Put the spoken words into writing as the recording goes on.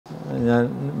ഞാൻ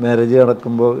മാരേജ്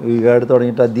നടക്കുമ്പോൾ VGuard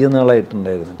തുടങ്ങിയിട്ട് അധികം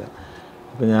നാളായിട്ടുണ്ടായിരുന്നില്ല.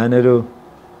 അപ്പോൾ ഞാനൊരു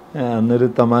അന്നൊരു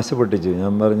തമാശ പൊട്ടിച്ചു.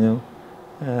 ഞാൻ പറഞ്ഞു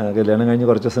കല്യാണം കഴിഞ്ഞ്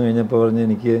കുറച്ച് ദിവസം കഴിഞ്ഞപ്പോൾ പറഞ്ഞു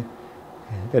എനിക്ക്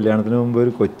കല്യാണത്തിന് മുമ്പ്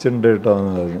ഒരു കൊച്ചുണ്ട് കേട്ടോ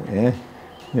എന്ന് പറഞ്ഞു.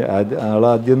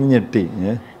 ആളാദ്യം ഒന്ന് ഞെട്ടി.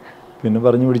 പിന്നെ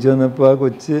പറഞ്ഞു പിടിച്ചു വന്നപ്പോൾ ആ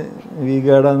കൊച്ച്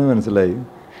VGuardാന്ന് മനസ്സിലായി.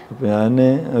 അപ്പോൾ ഞാൻ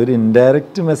ഒരു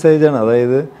ഇൻഡയറക്റ്റ് മെസ്സേജാണ്,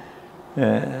 അതായത്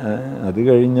അത്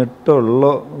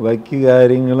കഴിഞ്ഞിട്ടുള്ളോ ബാക്കി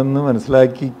കാര്യങ്ങളെന്ന്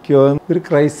മനസ്സിലാക്കിക്കോ. ഒരു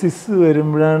ക്രൈസിസ്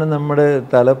വരുമ്പോഴാണ് നമ്മുടെ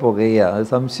തല പുകയുക, അത്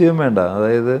സംശയം വേണ്ട.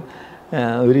 അതായത്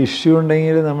ഒരു ഇഷ്യൂ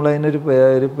ഉണ്ടെങ്കിൽ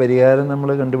നമ്മളതിനൊരു പരിഹാരം നമ്മൾ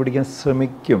കണ്ടുപിടിക്കാൻ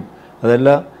ശ്രമിക്കും. അതല്ല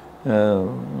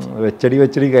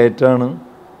വെച്ചടി കയറ്റാണ്,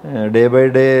 day by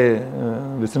day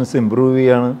business improve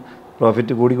ചെയ്യാണ്,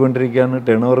 പ്രോഫിറ്റ് കൂടിക്കൊണ്ടിരിക്കുകയാണ്,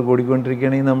 ടേൺ ഓവർ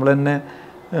കൂടിക്കൊണ്ടിരിക്കുകയാണെങ്കിൽ നമ്മൾ തന്നെ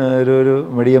ഒരു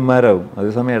മടിയന്മാരാകും.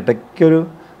 അതേസമയം ഇടയ്ക്കൊരു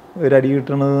അടി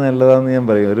കിട്ടണത് നല്ലതാണെന്ന് ഞാൻ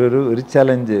പറയും. ഒരു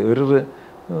ചലഞ്ച്,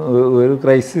 ഒരു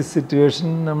ക്രൈസിസ് സിറ്റുവേഷൻ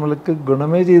നമ്മൾക്ക്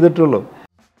ഗുണമേ ചെയ്തിട്ടുള്ളൂ.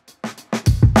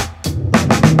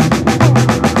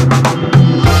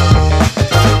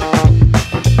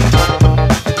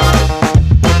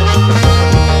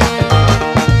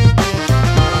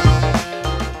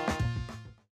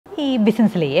 ഈ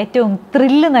ബിസിനസ്സിൽ ഏറ്റവും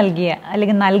ത്രില്ല് നൽകിയ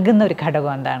അല്ലെങ്കിൽ നൽകുന്ന ഒരു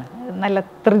ഘടകം എന്താണ്? നല്ല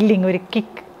ത്രില്ലിങ്, ഒരു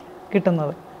കിക്ക്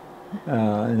കിട്ടുന്നത്?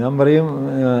 ഞാൻ പറയും,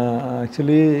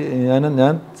 ആക്ച്വലി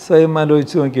ഞാൻ സ്വയം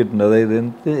ആലോചിച്ച് നോക്കിയിട്ടുണ്ട്. അതായത്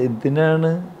എന്തിനാണ്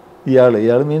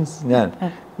ഇയാൾ മീൻസ് ഞാൻ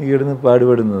ഇവിടുന്ന്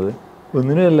പാടുപെടുന്നത്?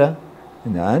 ഒന്നിനുമല്ല,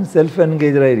 ഞാൻ സെൽഫ്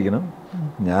എൻഗേജഡായിരിക്കണം.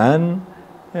 ഞാൻ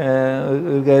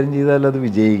ഒരു കാര്യം ചെയ്താൽ അത്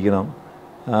വിജയിക്കണം.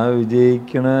 ആ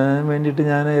വിജയിക്കണ വേണ്ടിയിട്ട്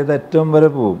ഞാൻ ഏതറ്റം വരെ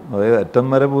പോവും. അതായത് അറ്റം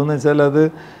വരെ പോകുമെന്ന് വെച്ചാൽ അത്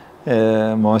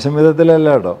മോശം വിധത്തിലല്ല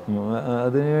കേട്ടോ,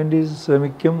 അതിനുവേണ്ടി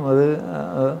ശ്രമിക്കും. അത്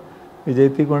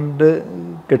വിജയത്തിൽ കൊണ്ട്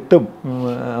കിട്ടും.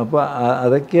 അപ്പോൾ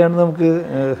അതൊക്കെയാണ് നമുക്ക്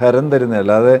ഹരം തരുന്നത്.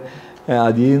 അല്ലാതെ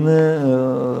അതിൽ നിന്ന്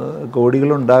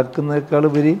കോടികളുണ്ടാക്കുന്നതിനേക്കാൾ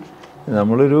ഉപരി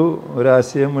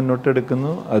നമ്മളൊരാശയം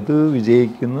മുന്നോട്ടെടുക്കുന്നു, അത്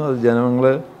വിജയിക്കുന്നു, അത്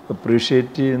ജനങ്ങളെ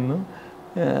അപ്രീഷിയേറ്റ് ചെയ്യുന്നു,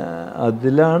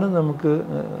 അതിലാണ് നമുക്ക്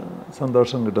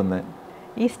സന്തോഷം കിട്ടുന്നത്.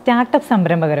 ഈ സ്റ്റാർട്ടപ്പ്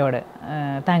സംരംഭകരോട്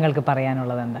താങ്കൾക്ക്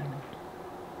പറയാനുള്ളത് എന്താണ്?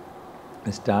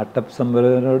 സ്റ്റാർട്ടപ്പ്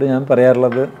സംരംഭകരോട് ഞാൻ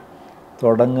പറയാറുള്ളത്,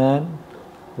 തുടങ്ങാൻ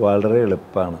വളരെ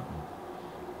എളുപ്പമാണ്,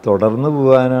 തുടർന്ന്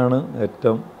പോകാനാണ്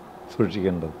ഏറ്റവും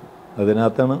സൂക്ഷിക്കേണ്ടത്.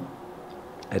 അതിനകത്താണ്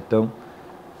ഏറ്റവും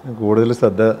കൂടുതൽ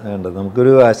ശ്രദ്ധ വേണ്ടത്.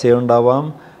 നമുക്കൊരു ആശയം ഉണ്ടാവാം,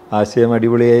 ആശയം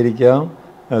അടിപൊളിയായിരിക്കാം,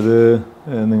 അത്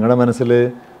നിങ്ങളുടെ മനസ്സിൽ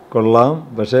കൊള്ളാം,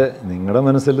 പക്ഷേ നിങ്ങളുടെ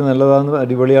മനസ്സിൽ നല്ലതാണെന്ന്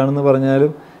അടിപൊളിയാണെന്ന്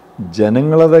പറഞ്ഞാലും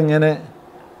ജനങ്ങളതെങ്ങനെ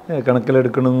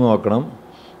കണക്കിലെടുക്കണമെന്ന് നോക്കണം.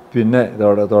 പിന്നെ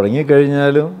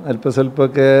തുടങ്ങിക്കഴിഞ്ഞാലും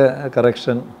അല്പസ്വല്പമൊക്കെ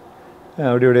കറക്ഷൻ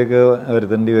അവിടെ ഇവിടെയൊക്കെ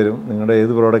വരുത്തേണ്ടി വരും. നിങ്ങളുടെ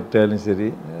ഏത് പ്രോഡക്റ്റ് ആയാലും ശരി.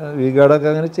 VGuardൊക്കെ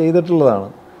അങ്ങനെ ചെയ്തിട്ടുള്ളതാണ്,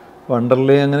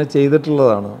 വണ്ടർലയും അങ്ങനെ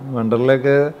ചെയ്തിട്ടുള്ളതാണ്.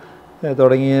 വണ്ടർലയൊക്കെ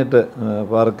തുടങ്ങിയിട്ട്,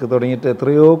 പാർക്ക് തുടങ്ങിയിട്ട്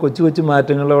എത്രയോ കൊച്ചു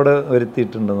മാറ്റങ്ങൾ അവിടെ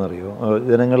വരുത്തിയിട്ടുണ്ടെന്നറിയോ,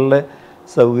 ജനങ്ങളുടെ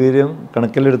സൗകര്യം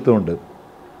കണക്കിലെടുത്തുകൊണ്ട്.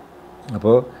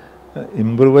 അപ്പോൾ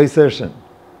ഇംപ്രൂവൈസേഷൻ,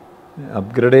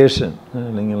 അപ്ഗ്രഡേഷൻ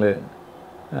അല്ലെങ്കിൽ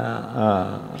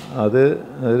അത്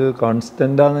ഒരു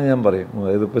കോൺസ്റ്റൻ്റാണെന്ന് ഞാൻ പറയും.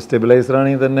 ഇതിപ്പോൾ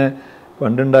സ്റ്റെബിലൈസറാണെങ്കിൽ തന്നെ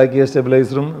പണ്ടുണ്ടാക്കിയ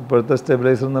സ്റ്റെബിലൈസറും ഇപ്പോഴത്തെ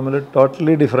സ്റ്റെബിലൈസറും തമ്മിൽ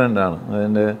ടോട്ടലി ഡിഫറെൻ്റാണ്.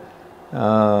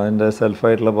 അതിൻ്റെ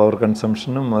സെൽഫായിട്ടുള്ള പവർ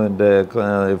കൺസംഷനും അതിൻ്റെ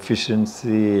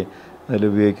എഫിഷ്യൻസി,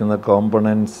 അതിലുപയോഗിക്കുന്ന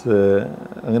കോമ്പണൻസ്,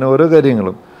 അങ്ങനെ ഓരോ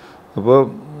കാര്യങ്ങളും. അപ്പോൾ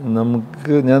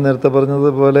നമുക്ക് ഞാൻ നേരത്തെ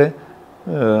പറഞ്ഞതുപോലെ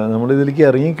നമ്മളിതിലേക്ക്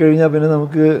ഇറങ്ങിക്കഴിഞ്ഞാൽ പിന്നെ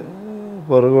നമുക്ക്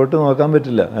പുറകോട്ട് നോക്കാൻ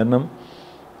പറ്റില്ല. കാരണം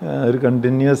ഒരു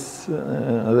കണ്ടിന്യൂസ്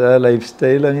അത് ആ ലൈഫ്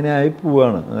സ്റ്റൈൽ അങ്ങനെ ആയി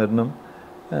പോവാണ്. കാരണം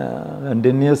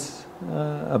കണ്ടിന്യൂസ്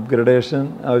അപ്ഗ്രഡേഷൻ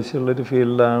ആവശ്യമുള്ളൊരു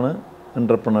ഫീൽഡാണ്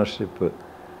എൻ്റർപ്രണർഷിപ്പ്.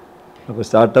 അപ്പോൾ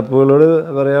സ്റ്റാർട്ടപ്പുകളോട്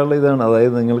പറയാനുള്ള ഇതാണ്,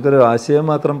 അതായത് നിങ്ങൾക്കൊരു ആശയം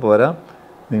മാത്രം പോരാ,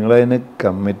 നിങ്ങളതിന്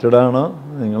കമ്മിറ്റഡാണോ,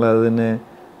 നിങ്ങളതിന്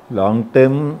ലോങ്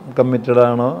ടേം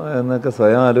കമ്മിറ്റഡാണോ എന്നൊക്കെ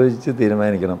സ്വയം ആലോചിച്ച്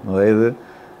തീരുമാനിക്കണം. അതായത്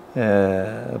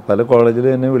പല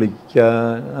കോളേജിലും എന്നെ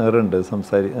വിളിക്കാറുണ്ട്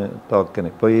ടോക്കിന്.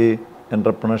 ഇപ്പോൾ ഈ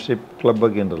എൻ്റർപ്രണർഷിപ്പ്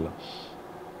ക്ലബ്ബൊക്കെ ഉണ്ടല്ലോ,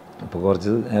 അപ്പോൾ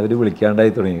കുറച്ച് അവർ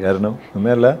വിളിക്കാണ്ടായി തുടങ്ങി. കാരണം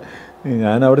ഒന്നുമല്ല,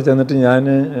 ഞാൻ അവിടെ ചെന്നിട്ട് ഞാൻ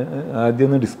ആദ്യം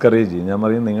ഒന്ന് ഡിസ്കറേജ് ചെയ്യും. ഞാൻ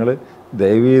പറയും, നിങ്ങൾ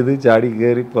ദയവ് ചെയ്ത് ചാടി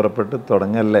കയറി പുറപ്പെട്ട്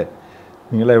തുടങ്ങല്ലേ,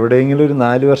 നിങ്ങൾ എവിടെയെങ്കിലും ഒരു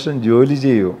 4 വർഷം ജോലി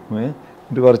ചെയ്യൂ,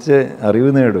 എന്നിട്ട് കുറച്ച്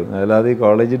അറിവ് നേടും. അല്ലാതെ ഈ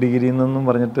കോളേജ് ഡിഗ്രി എന്നൊന്നും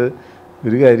പറഞ്ഞിട്ട്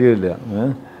ഒരു കാര്യമില്ല.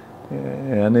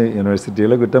 ഞാൻ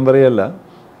യൂണിവേഴ്സിറ്റികളെ കുറ്റം പറയല്ല,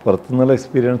 പുറത്തുനിന്നുള്ള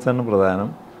എക്സ്പീരിയൻസാണ് പ്രധാനം.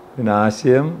 പിന്നെ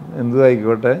ആശയം എന്തും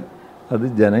ആയിക്കോട്ടെ, അത്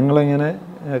ജനങ്ങളെങ്ങനെ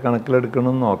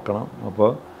കണക്കിലെടുക്കണമെന്ന് നോക്കണം. അപ്പോൾ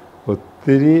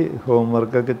ഒത്തിരി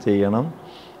ഹോംവർക്കൊക്കെ ചെയ്യണം,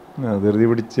 ധൃതി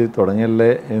പിടിച്ച് തുടങ്ങല്ലേ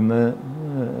എന്ന്.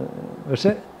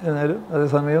 പക്ഷേ എന്നാലും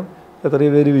അതേസമയം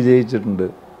എത്രയോ പേര് വിജയിച്ചിട്ടുണ്ട്,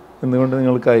 എന്തുകൊണ്ട്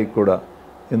നിങ്ങൾക്ക് ആയിക്കൂടാ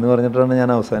എന്ന് പറഞ്ഞിട്ടാണ് ഞാൻ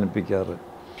അവസാനിപ്പിക്കാറ്.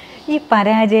 ഈ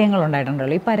പരാജയങ്ങൾ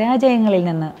ഉണ്ടായിട്ടുണ്ടല്ലോ, ഈ പരാജയങ്ങളിൽ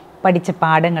നിന്ന് പഠിച്ച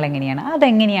പാഠങ്ങൾ എങ്ങനെയാണ്,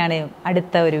 അതെങ്ങനെയാണ്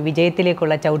അടുത്ത ഒരു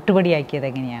വിജയത്തിലേക്കുള്ള ചവിട്ടുപടിയാക്കിയത്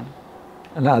എങ്ങനെയാണ്?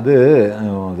 അല്ല,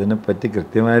 അതിനെപ്പറ്റി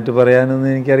കൃത്യമായിട്ട് പറയാനൊന്നും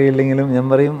എനിക്കറിയില്ലെങ്കിലും ഞാൻ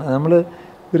പറയും, നമ്മൾ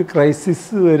ഒരു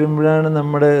ക്രൈസിസ് വരുമ്പോഴാണ്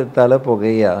നമ്മുടെ തല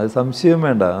പുകയുക. അത് സംശയം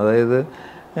വേണ്ട. അതായത്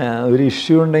ഒരു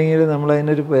ഇഷ്യൂ ഉണ്ടെങ്കിൽ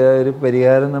നമ്മളതിനൊരു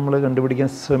പരിഹാരം നമ്മൾ കണ്ടുപിടിക്കാൻ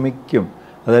ശ്രമിക്കും.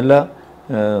 അതല്ല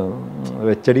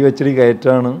വെച്ചടി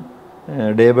കയറ്റാണ്,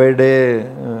 day by day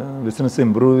business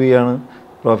improve ചെയ്യാണ്,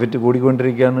 പ്രോഫിറ്റ്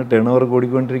കൂടിക്കൊണ്ടിരിക്കുകയാണ്, ടേൺ ഓവർ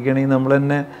കൂടിക്കൊണ്ടിരിക്കുകയാണെങ്കിൽ നമ്മൾ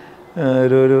തന്നെ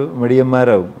ഒരു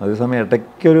മടിയന്മാരാകും. അതേസമയം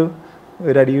ഇടയ്ക്കൊരു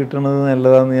അടി കിട്ടുന്നത്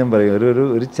നല്ലതാണെന്ന് ഞാൻ പറയും.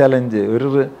 ഒരു ചലഞ്ച്,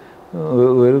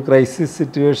 ഒരു ക്രൈസിസ്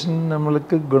സിറ്റുവേഷൻ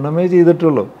നമ്മൾക്ക് ഗുണമേ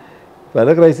ചെയ്തിട്ടുള്ളൂ. പല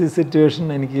ക്രൈസിസ് സിറ്റുവേഷൻ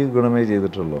എനിക്ക് ഗുണമേ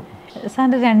ചെയ്തിട്ടുള്ളൂ.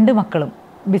 സാറിൻ്റെ 2 മക്കളും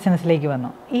ബിസിനസ്സിലേക്ക് വന്നു.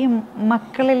 ഈ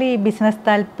മക്കളിൽ ഈ ബിസിനസ്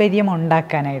താല്പര്യം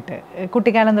ഉണ്ടാക്കാനായിട്ട്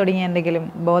കുട്ടിക്കാലം തുടങ്ങി എന്തെങ്കിലും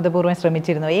ബോധപൂർവം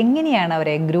ശ്രമിച്ചിരുന്നോ? എങ്ങനെയാണ്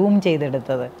അവരെ ഗ്രൂം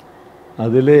ചെയ്തെടുത്തത്?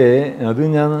 അത്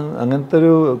ഞാൻ അങ്ങനത്തെ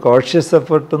ഒരു കോഷ്യസ്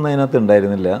എഫർട്ടൊന്നും അതിനകത്ത്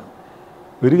ഉണ്ടായിരുന്നില്ല.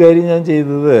 ഒരു കാര്യം ഞാൻ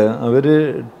ചെയ്തത്, അവർ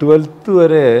 12th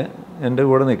വരെ എൻ്റെ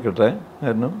കൂടെ നിൽക്കട്ടെ,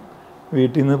 കാരണം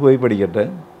വീട്ടിൽ നിന്ന് പോയി പഠിക്കട്ടെ,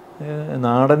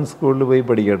 നാടൻ സ്കൂളിൽ പോയി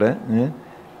പഠിക്കട്ടെ,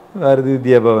 ഭാരതി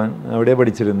വിദ്യാഭവൻ അവിടെ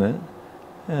പഠിച്ചിരുന്നത്.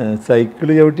 സൈക്കിൾ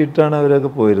ചവിട്ടിയിട്ടാണ് അവരൊക്കെ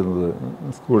പോയിരുന്നത്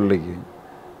സ്കൂളിലേക്ക്.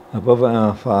 അപ്പോൾ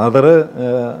ഫാദർ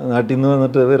നാട്ടിൽ നിന്ന്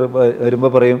വന്നിട്ട്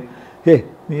വരുമ്പോൾ പറയും,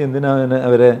 നീ എന്തിനാ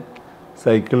അവരെ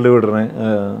സൈക്കിളിൽ വിടണേ,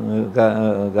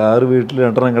 കാറ് വീട്ടിൽ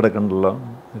 2 കിടക്കണ്ടല്ലോ,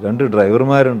 2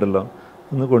 ഡ്രൈവർമാരുണ്ടല്ലോ,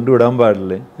 ഒന്ന് കൊണ്ടുവിടാൻ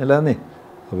പാടില്ലേ? അല്ലാന്നേ,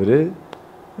 അവർ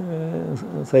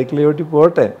സൈക്കിൾ ചവിട്ടി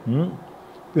പോട്ടെ.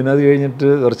 പിന്നെ അത് കഴിഞ്ഞിട്ട്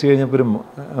കുറച്ച് കഴിഞ്ഞപ്പോൾ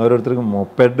ഓരോരുത്തർക്കും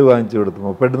മൊപ്പെഡ് വാങ്ങിച്ചു കൊടുത്തു.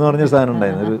 മൊപ്പെഡ് എന്ന് പറഞ്ഞ സാധനം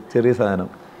ഉണ്ടായിരുന്നു, ഒരു ചെറിയ സാധനം,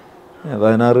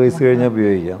 16 വയസ്സ് കഴിഞ്ഞാൽ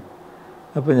ഉപയോഗിക്കാം.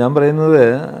 അപ്പോൾ ഞാൻ പറയുന്നത്,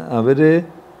 അവർ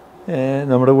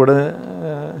നമ്മുടെ കൂടെ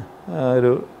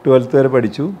ഒരു 12th വരെ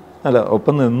പഠിച്ചു,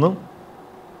 ഒപ്പം നിന്നു.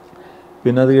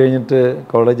 പിന്നെ അത് കഴിഞ്ഞിട്ട്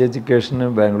കോളേജ് എഡ്യൂക്കേഷന്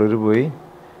ബാംഗ്ലൂർ പോയി.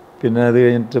 പിന്നെ അത്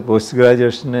കഴിഞ്ഞിട്ട് പോസ്റ്റ്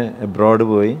ഗ്രാജുവേഷന് എബ്രോഡ്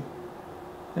പോയി.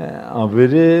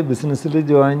 അവർ ബിസിനസ്സിൽ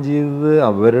ജോയിൻ ചെയ്തത്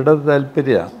അവരുടെ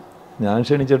താല്പര്യമാണ്, ഞാൻ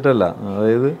ക്ഷണിച്ചിട്ടല്ല.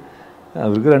 അതായത്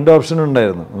അവർക്ക് 2 ഓപ്ഷൻ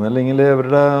ഉണ്ടായിരുന്നു. ഒന്നല്ലെങ്കിൽ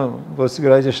അവരുടെ പോസ്റ്റ്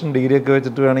ഗ്രാജുവേഷൻ ഡിഗ്രിയൊക്കെ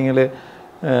വെച്ചിട്ട് വേണമെങ്കിൽ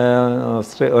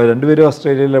 2 പേരും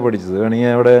ഓസ്ട്രേലിയയിലാണ് പഠിച്ചത്,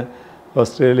 വേണമെങ്കിൽ അവിടെ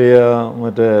ഓസ്ട്രേലിയ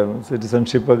മറ്റേ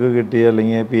സിറ്റിസൺഷിപ്പൊക്കെ കിട്ടി,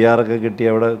 അല്ലെങ്കിൽ PR ഒക്കെ കിട്ടി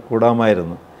അവിടെ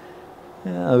കൂടാമായിരുന്നു.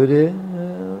 അവർ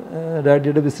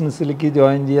ഡാഡിയുടെ ബിസിനസ്സിലേക്ക്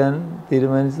ജോയിൻ ചെയ്യാൻ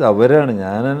തീരുമാനിച്ചത് അവരാണ്,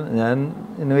 ഞാൻ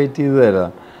ഇൻവൈറ്റ് ചെയ്തതല്ല.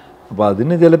 അപ്പോൾ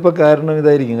അതിന് ചിലപ്പോൾ കാരണം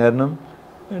ഇതായിരിക്കും. കാരണം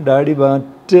ഡാഡി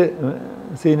മറ്റ്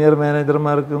സീനിയർ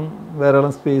മാനേജർമാർക്കും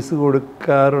ധാരാളം സ്പേസ്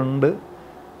കൊടുക്കാറുണ്ട്,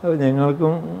 അപ്പോൾ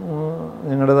ഞങ്ങൾക്കും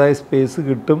ഞങ്ങളുടേതായ സ്പേസ്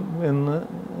കിട്ടും എന്ന്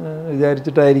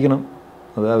വിചാരിച്ചിട്ടായിരിക്കണം.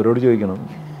 അത് അവരോട് ചോദിക്കണം.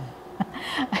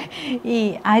 ഈ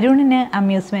അരുണിന്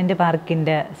അമ്യൂസ്മെൻറ്റ്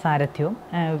പാർക്കിൻ്റെ സാരഥ്യവും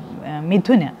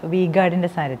മിഥുന് VGuardൻ്റെ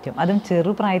സാരഥ്യവും അതും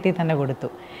ചെറുപ്രായത്തിൽ തന്നെ കൊടുത്തു.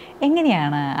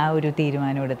 എങ്ങനെയാണ് ആ ഒരു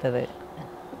തീരുമാനം എടുത്തത്?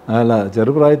 അല്ല,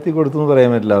 ചെറുപ്രായത്തിൽ കൊടുത്തു എന്ന്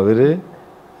പറയാൻ പറ്റില്ല. അവർ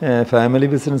ഫാമിലി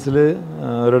ബിസിനസ്സിൽ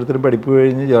ഓരോരുത്തരും പഠിപ്പ്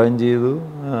കഴിഞ്ഞ് ജോയിൻ ചെയ്തു.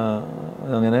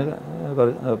 അങ്ങനെ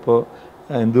അപ്പോൾ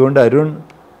എന്തുകൊണ്ട് അരുൺ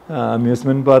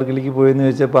അമ്യൂസ്മെൻറ്റ് പാർക്കിലേക്ക് പോയെന്ന്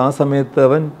ചോദിച്ചപ്പോൾ, ആ സമയത്ത്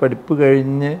അവൻ പഠിപ്പ്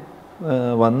കഴിഞ്ഞ്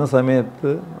വന്ന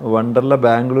സമയത്ത് വണ്ടർല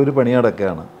ബാംഗ്ലൂർ പണി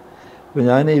നടക്കുകയാണ്. അപ്പോൾ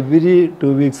ഞാൻ എവരി 2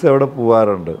 വീക്സ് അവിടെ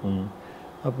പോവാറുണ്ട്.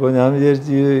 അപ്പോൾ ഞാൻ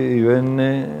വിചാരിച്ച്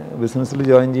ഇവനെ ബിസിനസ്സിൽ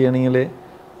ജോയിൻ ചെയ്യണമെങ്കിൽ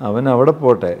അവൻ അവിടെ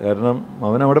പോട്ടെ, കാരണം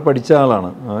അവൻ അവിടെ പഠിച്ച ആളാണ്,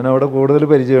 അവനവിടെ കൂടുതൽ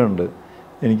പരിചയമുണ്ട്.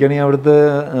 എനിക്കാണെങ്കിൽ അവിടുത്തെ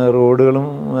റോഡുകളും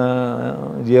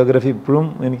ജിയോഗ്രഫി ഇപ്പോഴും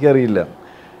എനിക്കറിയില്ല.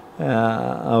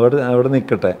 അവിടെ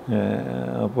നിൽക്കട്ടെ.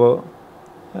 അപ്പോൾ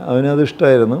അവനത്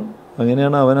ഇഷ്ടമായിരുന്നു.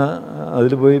 അങ്ങനെയാണ് അവൻ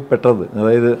അതിൽ പോയി പെട്ടത്,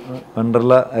 അതായത്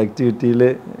വണ്ടർല ആക്ടിവിറ്റിയിൽ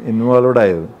ഇൻവോൾവ്ഡ്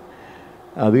ആയത്.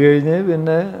 അത് കഴിഞ്ഞ്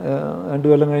പിന്നെ 2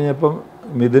 കൊല്ലം കഴിഞ്ഞപ്പം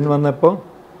മിഥുൻ വന്നപ്പോൾ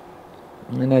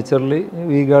നാച്ചുറലി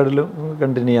VGuardലും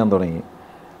കണ്ടിന്യൂ ചെയ്യാൻ തുടങ്ങി.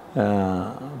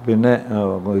 പിന്നെ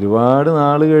ഒരുപാട്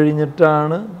നാൾ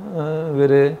കഴിഞ്ഞിട്ടാണ്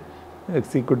ഇവരെ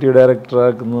എക്സിക്യൂട്ടീവ്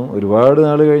ഡയറക്ടറാക്കുന്നു. ഒരുപാട്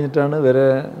നാൾ കഴിഞ്ഞിട്ടാണ് ഇവരെ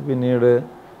പിന്നീട്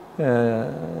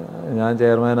ഞാൻ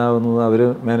ചെയർമാനാകുന്നത്, അവർ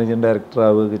മാനേജിങ്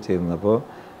ഡയറക്ടറാവുകയൊക്കെ ചെയ്യുന്നത്. അപ്പോൾ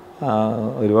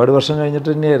ഒരുപാട് വർഷം കഴിഞ്ഞിട്ട്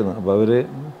തന്നെയായിരുന്നു. അപ്പോൾ അവർ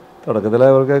തുടക്കത്തിൽ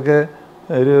അവർക്കൊക്കെ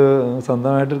ഒരു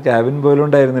സ്വന്തമായിട്ടൊരു ക്യാബിൻ പോലും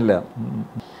ഉണ്ടായിരുന്നില്ല.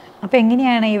 അപ്പോൾ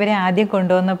എങ്ങനെയാണ് ഇവരെ ആദ്യം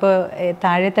കൊണ്ടുവന്നപ്പോൾ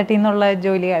താഴെത്തട്ടിൽ നിന്നുള്ള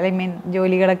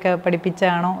ജോലികളൊക്കെ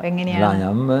പഠിപ്പിച്ചാണോ എങ്ങനെയാണ്?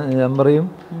 ഞാൻ പറയും,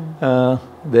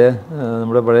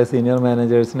 നമ്മുടെ പഴയ സീനിയർ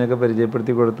മാനേജേഴ്സിനെയൊക്കെ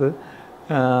പരിചയപ്പെടുത്തി കൊടുത്ത്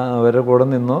അവരുടെ കൂടെ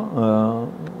നിന്നോ,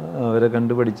 അവരെ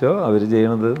കണ്ടു പഠിച്ചോ, അവർ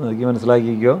ചെയ്യണത് നോക്കി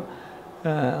മനസ്സിലാക്കിക്കോ.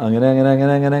 അങ്ങനെ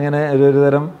ഒരു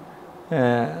തരം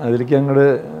അതിലേക്ക് അങ്ങോട്ട്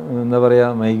എന്താ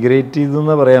പറയുക, മൈഗ്രേറ്റ്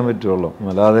ചെയ്തെന്നേ പറയാൻ പറ്റുള്ളൂ.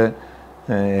 അല്ലാതെ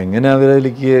എങ്ങനെ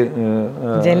അവരതിലേക്ക്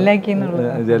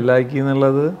ജെല്ലാക്കി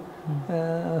എന്നുള്ളത്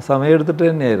സമയമെടുത്തിട്ട്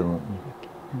തന്നെയായിരുന്നു.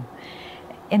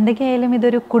 എന്തൊക്കെയായാലും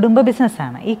ഇതൊരു കുടുംബ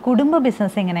ബിസിനസ്സാണ്. ഈ കുടുംബ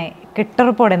ബിസിനസ് ഇങ്ങനെ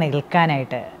കെട്ടുറപ്പോടെ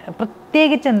നിൽക്കാനായിട്ട്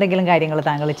പ്രത്യേകിച്ച് എന്തെങ്കിലും കാര്യങ്ങൾ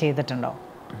താങ്കൾ ചെയ്തിട്ടുണ്ടോ?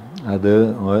 അത്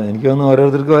എനിക്ക് തോന്നുന്നു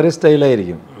ഓരോരുത്തർക്കും ഓരോ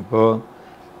സ്റ്റൈലായിരിക്കും. ഇപ്പോൾ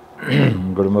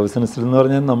കുടുംബ ബിസിനസ്സിൽ എന്ന്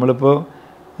പറഞ്ഞാൽ നമ്മളിപ്പോൾ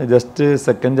ജസ്റ്റ്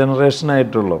സെക്കൻഡ് ജനറേഷൻ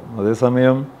ആയിട്ടുള്ളൂ.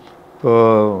 അതേസമയം ഇപ്പോൾ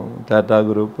ടാറ്റ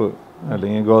ഗ്രൂപ്പ്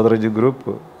അല്ലെങ്കിൽ ഗോദ്രേജ്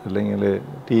ഗ്രൂപ്പ് അല്ലെങ്കിൽ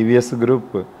TVS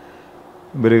ഗ്രൂപ്പ്,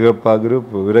 ബിരിഗപ്പ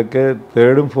ഗ്രൂപ്പ്, ഇവരൊക്കെ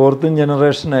തേർഡും ഫോർത്തും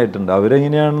ജനറേഷൻ ആയിട്ടുണ്ട്.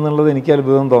 അവരെങ്ങനെയാണെന്നുള്ളത് എനിക്ക്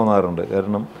അത്ഭുതം തോന്നാറുണ്ട്.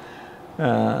 കാരണം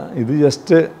ഇത്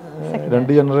ജസ്റ്റ്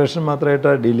 2 ജനറേഷൻ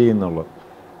മാത്രമായിട്ടാണ് ഡീൽ ചെയ്യുന്നുള്ളൂ.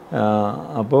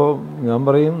 അപ്പോൾ ഞാൻ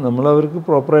പറയും നമ്മളവർക്ക്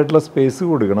പ്രോപ്പറായിട്ടുള്ള സ്പേസ്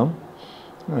കൊടുക്കണം.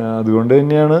 അതുകൊണ്ട്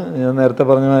തന്നെയാണ് ഞാൻ നേരത്തെ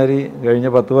പറഞ്ഞ മാതിരി കഴിഞ്ഞ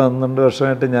 10-12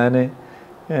 വർഷമായിട്ട് ഞാൻ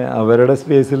അവരുടെ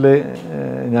സ്പേസിൽ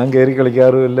ഞാൻ കയറി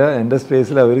കളിക്കാറുമില്ല, എൻ്റെ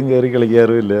സ്പേസിൽ അവരും കയറി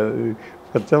കളിക്കാറുമില്ല.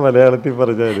 പച്ച മലയാളത്തിൽ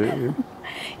പറഞ്ഞാൽ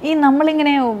ഈ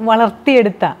നമ്മളിങ്ങനെ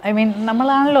വളർത്തിയെടുത്ത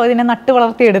നമ്മളാണല്ലോ ഇതിനെ നട്ട്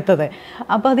വളർത്തിയെടുത്തത്.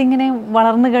 അപ്പോൾ അതിങ്ങനെ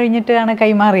വളർന്നു കഴിഞ്ഞിട്ടാണ്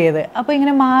കൈമാറിയത്. അപ്പോൾ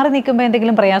ഇങ്ങനെ മാറി നിൽക്കുമ്പോൾ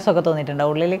എന്തെങ്കിലും പ്രയാസമൊക്കെ തോന്നിയിട്ടുണ്ടോ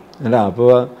ഉള്ളിൽ? അല്ല,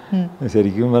 അപ്പോൾ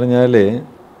ശരിക്കും പറഞ്ഞാൽ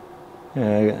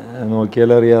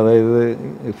നോക്കിയാലറിയാം. അതായത്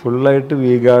ഫുള്ളായിട്ട്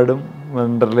VGuardും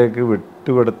വണ്ടറിലേക്ക്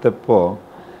വിട്ടുകൊടുത്തപ്പോൾ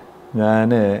ഞാൻ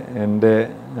എൻ്റെ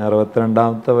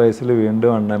 62ാമത്തെ വയസ്സിൽ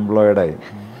വീണ്ടും അൺഎംപ്ലോയിഡായി.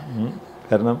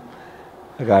 കാരണം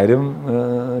കാര്യം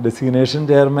ഡെസിഗ്നേഷൻ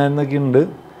ചെയർമാൻ എന്നൊക്കെ ഉണ്ട്,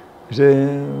 പക്ഷേ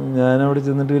ഞാനവിടെ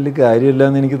ചെന്നിട്ട് വലിയ കാര്യമില്ല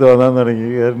എന്ന് എനിക്ക് തോന്നാൻ തുടങ്ങി.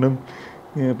 കാരണം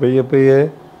പയ്യെ പയ്യെ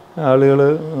ആളുകൾ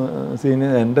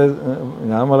എൻ്റെ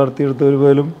ഞാൻ വളർത്തിയെടുത്തവർ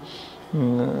പോലും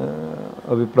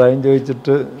അഭിപ്രായം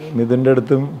ചോദിച്ചിട്ട് മിഥുൻ്റെ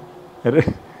അടുത്തും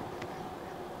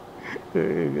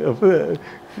അപ്പോൾ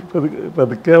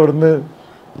പതുക്കെ അവിടുന്ന്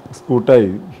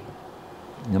സ്കൂട്ടായി.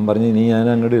 ഞാൻ പറഞ്ഞു ഇനി ഞാൻ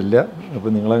അങ്ങോട്ട് ഇല്ല, അപ്പോൾ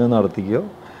നിങ്ങളങ്ങ് നടത്തിക്കോ.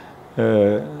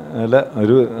 അല്ല,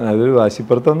 അതൊരു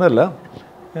വാശിപ്പുറത്തൊന്നുമല്ല.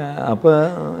 അപ്പോൾ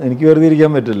എനിക്ക് വെറുതെ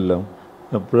ഇരിക്കാൻ പറ്റില്ലല്ലോ.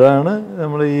 അപ്പോഴാണ്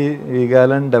നമ്മൾ ഈ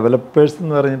വീഗാലാൻഡ് ഡെവലപ്പേഴ്സ്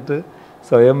എന്ന് പറഞ്ഞിട്ട്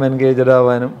സ്വയം എൻഗേജഡ്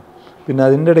ആവാനും, പിന്നെ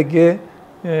അതിൻ്റെ ഇടയ്ക്ക്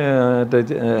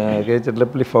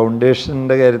ചിറ്റിലപ്പള്ളി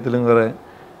ഫൗണ്ടേഷൻ്റെ കാര്യത്തിലും കുറേ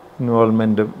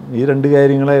ഇൻവോൾവ്മെൻറ്റും, ഈ 2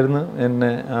 കാര്യങ്ങളായിരുന്നു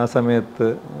എന്നെ ആ സമയത്ത്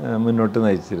മുന്നോട്ട്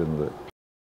നയിച്ചിരുന്നത്.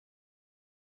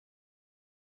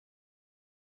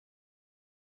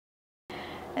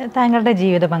 താങ്കളുടെ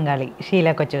ജീവിത പങ്കാളി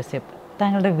ഷീല കൊച്ചോസെഫ്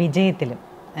താങ്കളുടെ വിജയത്തിലും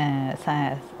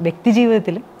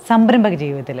വ്യക്തിജീവിതത്തിലും സംരംഭക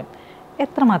ജീവിതത്തിലും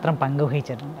എത്രമാത്രം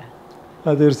പങ്കുവഹിച്ചിട്ടുണ്ട്?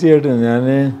 തീർച്ചയായിട്ടും ഞാൻ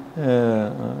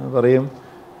പറയും,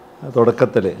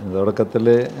 തുടക്കത്തിൽ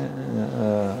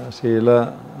ഷീല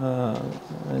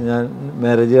ഞാൻ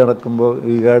മാരേജ് നടക്കുമ്പോൾ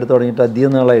VGuard തുടങ്ങിയിട്ട്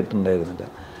അധികം നാളായിട്ടുണ്ടായിരുന്നില്ല.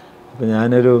 അപ്പോൾ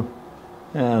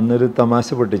അന്നൊരു തമാശ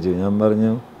പൊട്ടിച്ചു. ഞാൻ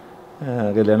പറഞ്ഞു,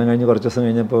 കല്യാണം കഴിഞ്ഞ് കുറച്ച് ദിവസം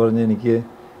കഴിഞ്ഞപ്പോൾ പറഞ്ഞു, എനിക്ക്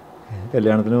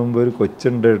കല്യാണത്തിന് മുമ്പ് ഒരു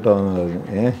കൊച്ചുണ്ട് കേട്ടോ എന്ന് പറഞ്ഞു.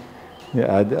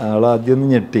 ആളാദ്യം ഒന്ന്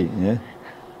ഞെട്ടി.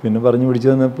 പിന്നെ പറഞ്ഞു പിടിച്ചു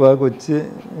വന്നപ്പോൾ ആ കൊച്ച്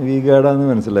VGuardാന്ന്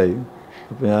മനസ്സിലായി.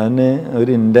 അപ്പോൾ ഞാൻ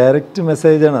ഒരു ഇൻഡയറക്റ്റ്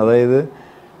മെസ്സേജാണ്, അതായത്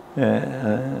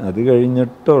അത്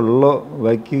കഴിഞ്ഞിട്ടുള്ളോ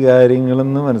ബാക്കി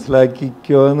കാര്യങ്ങളെന്ന്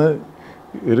മനസ്സിലാക്കിക്കോ എന്ന്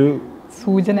ഒരു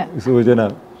സൂചന.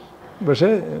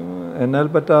 പക്ഷേ എന്നാൽ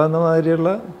പറ്റാവുന്ന മാതിരിയുള്ള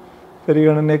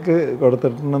പരിഗണനയ്ക്ക്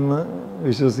കൊടുത്തിട്ടുണ്ടെന്ന്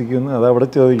വിശ്വസിക്കുന്നു. അതവിടെ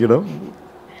ചോദിക്കണം.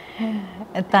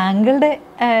 താങ്കളുടെ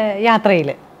യാത്രയിൽ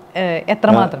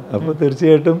എത്രമാത്രം? അപ്പോൾ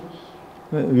തീർച്ചയായിട്ടും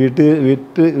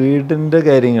വീട്ടിൻ്റെ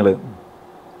കാര്യങ്ങൾ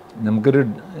നമുക്കൊരു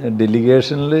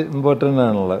ഡെലിഗേഷനിൽ ഇമ്പോർട്ടൻ്റ്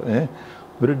ആണല്ലോ.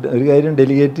 ഒരു കാര്യം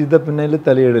ഡെലിഗേറ്റ് ചെയ്താൽ പിന്നെ അതിൽ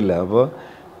തലയിടില്ല. അപ്പോൾ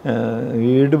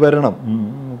വീട് ഭരണം,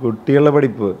 കുട്ടികളുടെ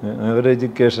പഠിപ്പ്, അവരുടെ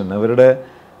എഡ്യൂക്കേഷൻ, അവരുടെ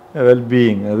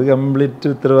വെൽബീയിങ്, അത് കംപ്ലീറ്റ്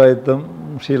ഉത്തരവാദിത്വം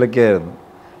ഷീലയ്ക്കായിരുന്നു.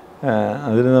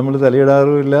 അതിന് നമ്മൾ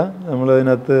തലയിടാറുമില്ല,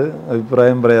 നമ്മളതിനകത്ത്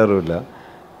അഭിപ്രായം പറയാറുമില്ല.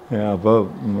 അപ്പോൾ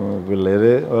പിള്ളേർ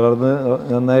വളർന്ന്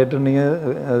നന്നായിട്ടുണ്ടെങ്കിൽ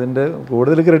അതിൻ്റെ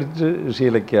കൂടുതൽ ക്രെഡിറ്റ്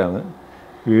ഷീലയ്ക്കാണ്.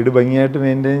 വീട് ഭംഗിയായിട്ട്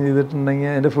മെയിൻറ്റെയിൻ ചെയ്തിട്ടുണ്ടെങ്കിൽ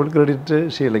അതിൻ്റെ ഫുൾ ക്രെഡിറ്റ്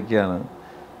ഷീലയ്ക്കാണ്.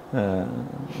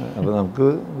 അപ്പോൾ നമുക്ക്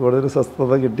കൂടുതൽ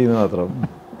സ്വസ്ഥത കിട്ടിയെന്ന് മാത്രം.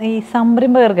 ഈ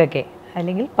സംരംഭകർക്കൊക്കെ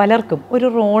അല്ലെങ്കിൽ പലർക്കും ഒരു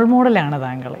റോൾ മോഡലാണ്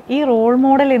താങ്കൾ. ഈ റോൾ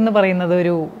മോഡൽ എന്ന് പറയുന്നത്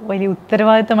ഒരു വലിയ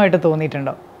ഉത്തരവാദിത്തമായിട്ട്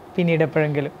തോന്നിയിട്ടുണ്ടോ പിന്നീട്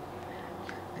എപ്പോഴെങ്കിലും?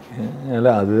 അല്ല,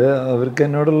 അത് അവർക്ക്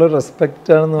എന്നോടുള്ള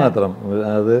റെസ്പെക്റ്റാണെന്ന് മാത്രം.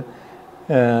 അത്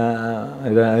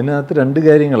അതിനകത്ത് 2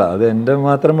 കാര്യങ്ങളാണ്. അത് എൻ്റെ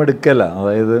മാത്രം എടുക്കല.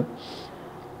 അതായത്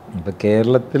ഇപ്പം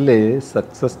കേരളത്തിലെ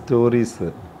സക്സസ് സ്റ്റോറീസ്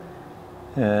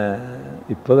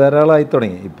ഇപ്പോൾ ധാരാളമായി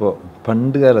തുടങ്ങി. ഇപ്പോൾ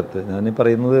പണ്ട് കാലത്ത് ഞാൻ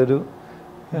പറയുന്നത് ഒരു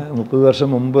 30 വർഷം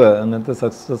മുമ്പ് അങ്ങനത്തെ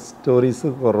സക്സസ് സ്റ്റോറീസ്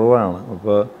കുറവാണ്.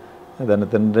 അപ്പോൾ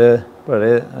ധനത്തിൻ്റെ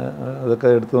പഴയ അതൊക്കെ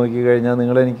എടുത്തു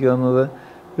നോക്കിക്കഴിഞ്ഞാൽ എനിക്ക് തോന്നുന്നത്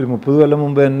ഒരു 30 കൊല്ലം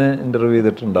മുമ്പ് എന്നെ ഇൻ്റർവ്യൂ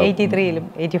ചെയ്തിട്ടുണ്ടാവും. 83-ലും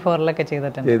 84-ലൊക്കെ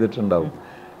ചെയ്തിട്ടുണ്ടാവും.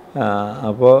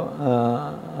 അപ്പോൾ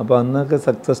അന്നൊക്കെ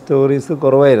സക്സസ് സ്റ്റോറീസ്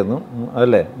കുറവായിരുന്നു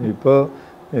അല്ലേ? ഇപ്പോൾ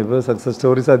സക്സസ്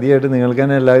സ്റ്റോറീസ് അധികമായിട്ട് നിങ്ങൾക്ക്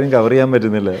തന്നെ എല്ലാവരും കവർ ചെയ്യാൻ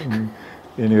പറ്റുന്നില്ല.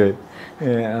 എനിവേ,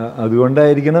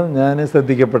 അതുകൊണ്ടായിരിക്കണം ഞാൻ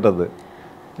ശ്രദ്ധിക്കപ്പെട്ടത്.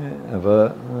 അപ്പോൾ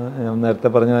ഞാൻ നേരത്തെ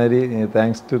പറഞ്ഞ മാതിരി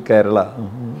താങ്ക്സ് ടു കേരള.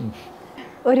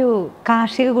 ഒരു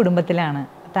കാർഷിക കുടുംബത്തിലാണ്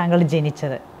താങ്കൾ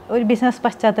ജനിച്ചത്. ഒരു ബിസിനസ്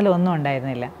പശ്ചാത്തലം ഒന്നും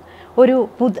ഉണ്ടായിരുന്നില്ല. ഒരു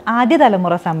ആദ്യ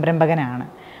തലമുറ സംരംഭകനാണ്.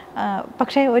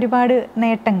 പക്ഷേ ഒരുപാട്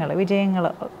നേട്ടങ്ങൾ, വിജയങ്ങൾ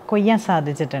കൊയ്യാൻ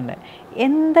സാധിച്ചിട്ടുണ്ട്.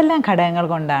 എന്തെല്ലാം ഘടകങ്ങൾ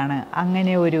കൊണ്ടാണ്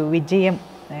അങ്ങനെ ഒരു വിജയം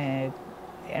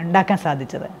ഉണ്ടാക്കാൻ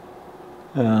സാധിച്ചത്?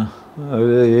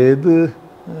 ഏത്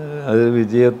അത്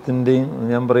വിജയത്തിൻ്റെയും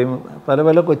ഞാൻ പറയും പല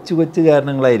പല കൊച്ചു കൊച്ചു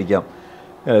കാരണങ്ങളായിരിക്കാം.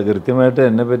 കൃത്യമായിട്ട്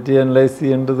എന്നെപ്പറ്റി അനലൈസ്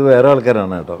ചെയ്യേണ്ടത് വേറെ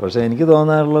ആൾക്കാരാണ് കേട്ടോ. പക്ഷേ എനിക്ക്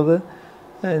തോന്നാറുള്ളത്,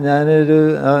 ഞാനൊരു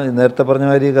നേരത്തെ പറഞ്ഞ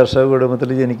മാതിരി കർഷക കുടുംബത്തിൽ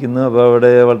ജനിക്കുന്നു. അപ്പോൾ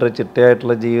അവിടെ വളരെ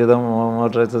ചിട്ടയായിട്ടുള്ള ജീവിതം,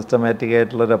 വളരെ സിസ്റ്റമാറ്റിക്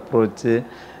ആയിട്ടുള്ളൊരു അപ്രോച്ച്,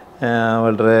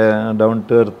 വളരെ ഡൗൺ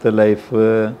ടു എർത്ത് ലൈഫ്,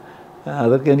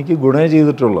 അതൊക്കെ എനിക്ക് ഗുണമേ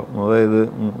ചെയ്തിട്ടുള്ളൂ. അതായത്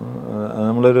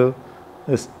നമ്മളൊരു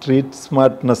സ്ട്രീറ്റ്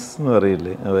സ്മാർട്ട്നെസ് എന്ന്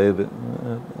പറയില്ലേ, അതായത്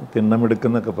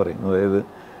തിണ്ണമെടുക്കുന്നൊക്കെ പറയും. അതായത്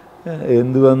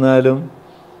എന്ത്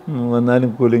വന്നാലും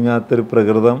കുലുങ്ങാത്തൊരു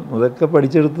പ്രകൃതം, അതൊക്കെ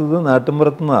പഠിച്ചെടുത്തത്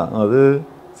നാട്ടിൻപുറത്തുനിന്നാണ്. അത്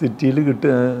സിറ്റിയിൽ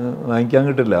വാങ്ങിക്കാൻ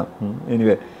കിട്ടില്ല.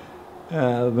 എനിവേ,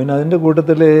 പിന്നെ അതിൻ്റെ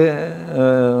കൂട്ടത്തിൽ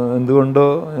എന്തുകൊണ്ടോ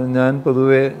ഞാൻ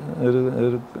പൊതുവേ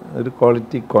ഒരു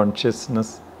quality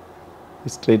consciousness,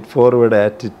 straight forward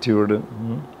attitude,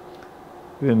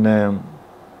 പിന്നെ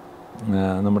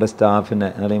നമ്മുടെ സ്റ്റാഫിനെ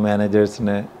അല്ലെങ്കിൽ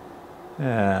മാനേജേഴ്സിനെ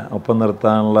ഒപ്പം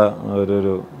നിർത്താനുള്ള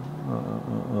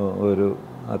ഒരു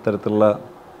അത്തരത്തിലുള്ള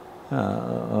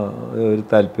ഒരു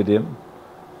താല്പര്യം.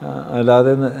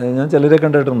 അല്ലാതെ ഞാൻ ചിലരെ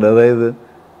കണ്ടിട്ടുണ്ട്, അതായത്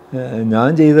ഞാൻ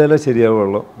ചെയ്താലേ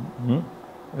ശരിയാവുള്ളൂ,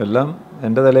 എല്ലാം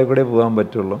എൻ്റെ തലയിൽ കൂടെ പോകാൻ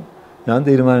പറ്റുള്ളൂ, ഞാൻ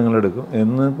തീരുമാനങ്ങളെടുക്കും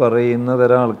എന്ന് പറയുന്ന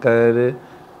തരം ആൾക്കാർ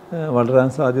വളരാൻ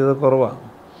സാധ്യത കുറവാണ്.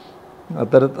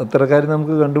 അത്തരക്കാർ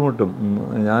നമുക്ക് കണ്ടുമുട്ടും.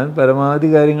 ഞാൻ പരമാവധി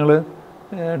കാര്യങ്ങൾ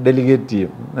ഡെലിഗേറ്റ്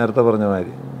ചെയ്യും. നേരത്തെ പറഞ്ഞ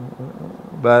മാതിരി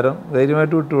ഭാരം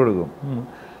ധൈര്യമായിട്ട് വിട്ടുകൊടുക്കും,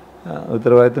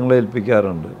 ഉത്തരവാദിത്തങ്ങളെ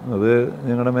ഏൽപ്പിക്കാറുണ്ട്. അത്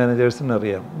ഞങ്ങളുടെ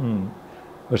മാനേജേഴ്സിനറിയാം.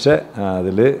 പക്ഷേ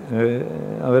അതിൽ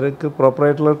അവർക്ക്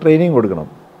പ്രോപ്പറായിട്ടുള്ള ട്രെയിനിങ് കൊടുക്കണം.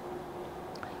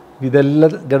 ഇതെല്ലാ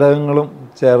ഘടകങ്ങളും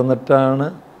ചേർന്നിട്ടാണ്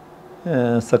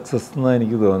സക്സസ് എന്നാണ്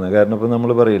എനിക്ക് തോന്നുന്നത്. കാരണം ഇപ്പോൾ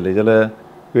നമ്മൾ പറയില്ലേ, ചില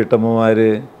വീട്ടമ്മമാർ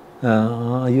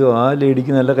അയ്യോ ആ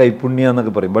ലേഡിക്ക് നല്ല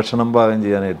കൈപ്പുണ്യാന്നൊക്കെ പറയും ഭക്ഷണം പാകം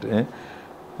ചെയ്യാനായിട്ട്.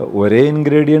 ഒരേ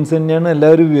ഇൻഗ്രീഡിയൻസ് തന്നെയാണ്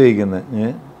എല്ലാവരും ഉപയോഗിക്കുന്നത്.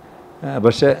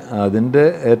 പക്ഷേ അതിൻ്റെ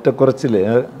ഏറ്റക്കുറച്ചിൽ,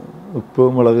 ഉപ്പ്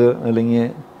മുളക് അല്ലെങ്കിൽ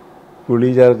പുളി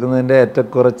ചേർക്കുന്നതിൻ്റെ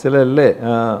ഏറ്റക്കുറച്ചിലല്ലേ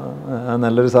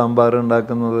നല്ലൊരു സാമ്പാർ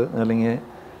ഉണ്ടാക്കുന്നത്, അല്ലെങ്കിൽ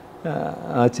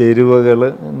ആ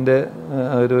ചേരുവകളിൻ്റെ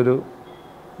ഒരു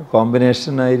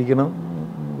കോമ്പിനേഷൻ ആയിരിക്കണം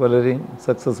പലരെയും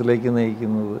സക്സസ്സിലേക്ക്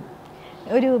നയിക്കുന്നത്.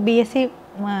 ഒരു BSc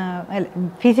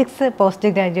ഫിസിക്സ് പോസ്റ്റ്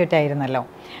ഗ്രാജുവേറ്റ് ആയിരുന്നല്ലോ.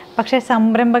 പക്ഷേ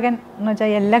സംരംഭകൻ എന്ന്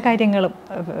വെച്ചാൽ എല്ലാ കാര്യങ്ങളും,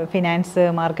 ഫിനാൻസ്,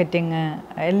 മാർക്കറ്റിംഗ്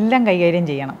എല്ലാം കൈകാര്യം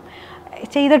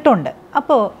ചെയ്തിട്ടുണ്ട്.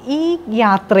 അപ്പോൾ ഈ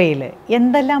യാത്രയിൽ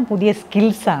എന്തെല്ലാം പുതിയ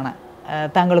സ്കിൽസാണ്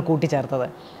താങ്കൾ കൂട്ടിച്ചേർത്തത്?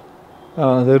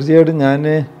 തീർച്ചയായിട്ടും ഞാൻ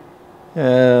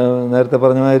നേരത്തെ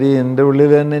പറഞ്ഞ മാതിരി എൻ്റെ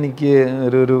ഉള്ളിൽ തന്നെ എനിക്ക്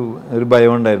ഒരു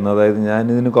ഭയം ഉണ്ടായിരുന്നു. അതായത്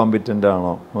ഞാനിതിന് കോമ്പിറ്റൻ്റ്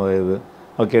ആണോ, അതായത്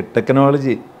ഓക്കെ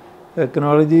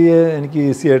ടെക്നോളജിയെ എനിക്ക്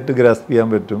ഈസി ആയിട്ട് ഗ്രാസ്പ് ചെയ്യാൻ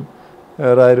പറ്റും.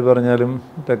 വേറെ ആര് പറഞ്ഞാലും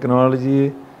ടെക്നോളജി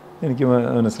എനിക്ക്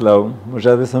മനസ്സിലാവും. പക്ഷേ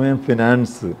അതേസമയം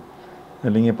ഫിനാൻസ്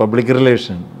അല്ലെങ്കിൽ പബ്ലിക്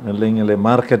റിലേഷൻ അല്ലെങ്കിൽ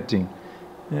മാർക്കറ്റിംഗ്,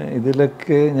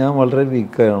 ഇതിലൊക്കെ ഞാൻ വളരെ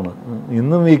വീക്കാണ്.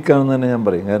 ഇന്നും വീക്കാണെന്ന് തന്നെ ഞാൻ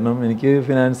പറയും. കാരണം എനിക്ക്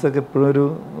ഫിനാൻസൊക്കെ എപ്പോഴും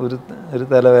ഒരു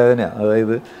തലവേദനയാണ്.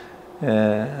 അതായത്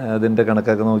അതിൻ്റെ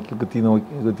കണക്കൊക്കെ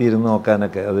കുത്തിയിരുന്ന്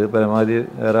നോക്കാനൊക്കെ അത് പരമാവധി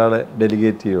ഒരാളെ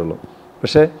ഡെലിഗേറ്റ് ചെയ്യുള്ളൂ.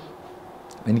 പക്ഷേ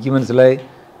എനിക്ക് മനസ്സിലായി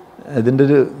അതിൻ്റെ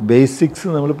ഒരു ബേസിക്സ്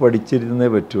നമ്മൾ പഠിച്ചിരുന്നേ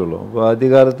പറ്റുള്ളൂ. അപ്പോൾ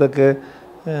ആദ്യകാലത്തൊക്കെ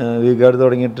VGuard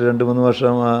തുടങ്ങിയിട്ട് 2-3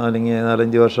 വർഷം അല്ലെങ്കിൽ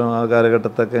 4-5 വർഷം ആ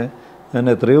കാലഘട്ടത്തൊക്കെ ഞാൻ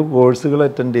എത്രയോ കോഴ്സുകൾ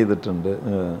അറ്റൻഡ് ചെയ്തിട്ടുണ്ട്.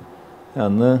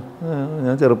 അന്ന്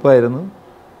ഞാൻ ചെറുപ്പമായിരുന്നു.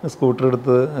 സ്കൂട്ടർ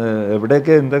എടുത്ത്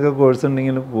എവിടെയൊക്കെ എന്തൊക്കെ കോഴ്സ്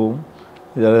ഉണ്ടെങ്കിലും പോവും.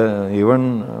 ഈവൻ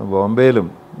ബോംബെയിലും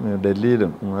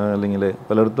ഡൽഹിയിലും അല്ലെങ്കിൽ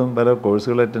പലയിടത്തും പല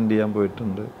കോഴ്സുകൾ അറ്റൻഡ് ചെയ്യാൻ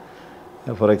പോയിട്ടുണ്ട്.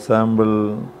 ഫോർ എക്സാമ്പിൾ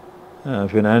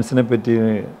ഫിനാൻസിനെ പറ്റി,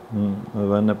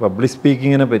 അതുപോലെ പബ്ലിക്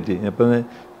സ്പീക്കിങ്ങിനെ പറ്റി.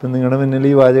 ഇപ്പം നിങ്ങളുടെ മുന്നിൽ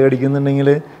ഈ വാചകം അടിക്കുന്നുണ്ടെങ്കിൽ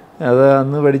അത്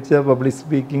അന്ന് പഠിച്ച പബ്ലിക്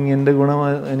സ്പീക്കിങ്ങിൻ്റെ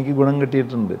എനിക്ക് ഗുണം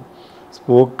കിട്ടിയിട്ടുണ്ട്.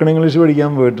 സ്പോക്കൺ ഇംഗ്ലീഷ്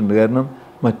പഠിക്കാൻ പോയിട്ടുണ്ട്. കാരണം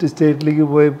മറ്റ് സ്റ്റേറ്റിലേക്ക്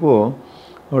പോയപ്പോൾ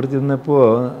അവിടെ ചെന്നപ്പോൾ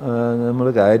നമ്മൾ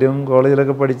കാര്യം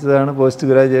കോളേജിലൊക്കെ പഠിച്ചതാണ്, പോസ്റ്റ്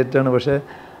ഗ്രാജുവേറ്റാണ്. പക്ഷേ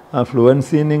ആ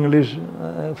fluency in English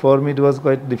for me it was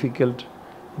quite difficult.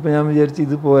 അപ്പോൾ ഞാൻ വിചാരിച്ചു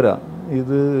ഇത് പോരാ,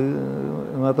 ഇത്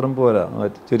മാത്രം പോരാ,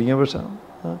 ചുരുങ്ങിയ പക്ഷേ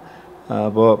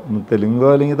അപ്പോൾ തെലുങ്കോ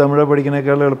അല്ലെങ്കിൽ തമിഴോ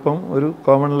പഠിക്കുന്നതിനേക്കാൾ എളുപ്പം ഒരു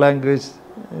കോമൺ ലാംഗ്വേജ്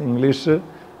ഇംഗ്ലീഷ്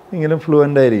എങ്കിലും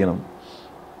ഫ്ലുവൻ്റ് ആയിരിക്കണം.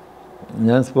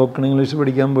 ഞാൻ സ്പോക്കൺ ഇംഗ്ലീഷ്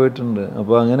പഠിക്കാൻ പോയിട്ടുണ്ട്.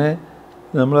 അപ്പോൾ അങ്ങനെ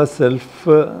നമ്മൾ ആ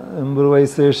സെൽഫ്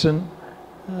ഇംപ്രൂവൈസേഷൻ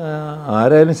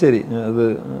ആരായാലും ശരി അത്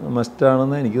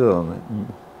മസ്റ്റാണെന്ന് എനിക്ക് തോന്നുന്നത്.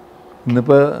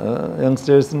 ഇന്നിപ്പോൾ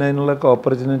യങ്സ്റ്റേഴ്സിന് അതിനുള്ള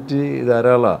ഓപ്പർച്യൂണിറ്റി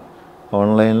ധാരാളമാണ്.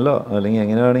 ഓൺലൈനിലോ അല്ലെങ്കിൽ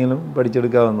എങ്ങനെ വേണമെങ്കിലും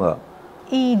പഠിച്ചെടുക്കാവുന്നതാണ്.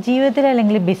 ഈ ജീവിതത്തിലോ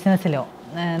അല്ലെങ്കിൽ ബിസിനസ്സിലോ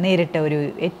നേരിട്ട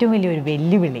ഏറ്റവും വലിയൊരു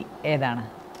വെല്ലുവിളി ഏതാണ്?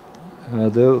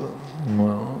 അത്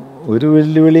ഒരു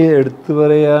വെല്ലുവിളി എടുത്തു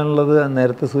പറയാനുള്ളത്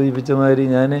നേരത്തെ സൂചിപ്പിച്ച മാതിരി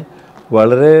ഞാൻ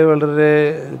വളരെ വളരെ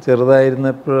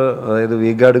ചെറുതായിരുന്നപ്പോൾ, അതായത്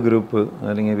VGuard ഗ്രൂപ്പ്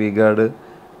അല്ലെങ്കിൽ VGuard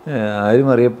ആരും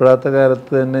അറിയപ്പെടാത്ത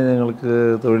കാലത്ത് തന്നെ ഞങ്ങൾക്ക്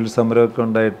തൊഴിൽ സമരമൊക്കെ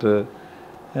ഉണ്ടായിട്ട്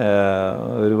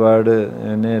ഒരുപാട്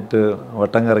എന്നെയായിട്ട്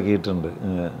വട്ടം കറക്കിയിട്ടുണ്ട്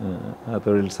ആ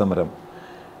തൊഴിൽ സമരം.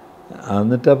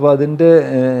 എന്നിട്ടപ്പോൾ അതിൻ്റെ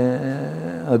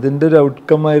ഒരു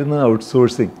ഔട്ട്കമ്മായിരുന്നു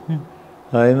ഔട്ട്സോഴ്സിങ്.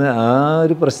 അതായത് ആ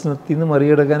ഒരു പ്രശ്നത്തിൽ നിന്ന്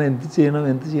മറികടക്കാൻ എന്ത്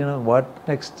ചെയ്യണം, വാട്ട്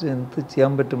നെക്സ്റ്റ്, എന്ത്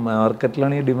ചെയ്യാൻ പറ്റും.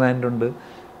 മാർക്കറ്റിലാണെങ്കിൽ ഡിമാൻഡുണ്ട്,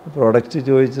 പ്രോഡക്റ്റ്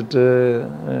ചോദിച്ചിട്ട്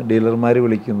ഡീലർമാർ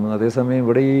വിളിക്കുന്നു. അതേസമയം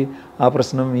ഇവിടെ ഈ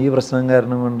പ്രശ്നം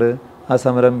കാരണം കൊണ്ട്,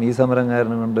 ഈ സമരം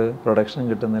കാരണം കൊണ്ട് പ്രൊഡക്ഷൻ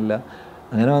കിട്ടുന്നില്ല.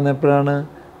 അങ്ങനെ വന്നപ്പോഴാണ്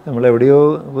നമ്മളെവിടെയോ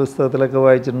പുസ്തകത്തിലൊക്കെ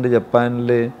വായിച്ചിട്ടുണ്ട്, ജപ്പാനിൽ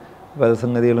പല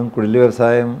സംഗതികളും കുടിൽ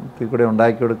വ്യവസായത്തിൽ കൂടെ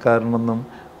ഉണ്ടാക്കിയെടുക്കാറുണ്ടെന്നും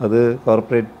അത്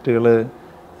കോർപ്പറേറ്റുകൾ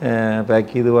പാക്ക്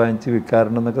ചെയ്ത് വാങ്ങിച്ച്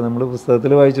വിൽക്കാറുണ്ടെന്നൊക്കെ നമ്മൾ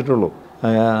പുസ്തകത്തിൽ വായിച്ചിട്ടുള്ളൂ.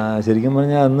 ശരിക്കും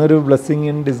പറഞ്ഞാൽ അന്നൊരു ബ്ലെസ്സിങ്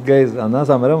ഇൻ ഡിസ്ഗൈസ്. അന്ന് ആ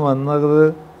സമരം വന്നത്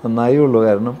നന്നായേ ഉള്ളൂ.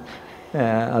 കാരണം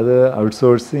അത്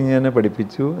ഔട്ട്സോഴ്സിങ് എന്നെ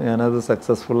പഠിപ്പിച്ചു, ഞാനത്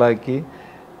സക്സസ്ഫുള്ളാക്കി,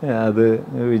 അത്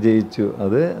വിജയിച്ചു.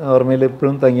 അത് ഓർമ്മയിൽ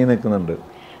എപ്പോഴും തങ്ങി നിൽക്കുന്നുണ്ട്.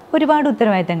 ഒരുപാട്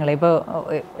ഉത്തരവാദിത്തങ്ങൾ ഇപ്പോൾ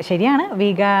ശരിയാണ്,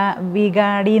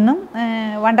 വീഗാഡിൽ നിന്നും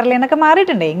വണ്ടർല എന്നൊക്കെ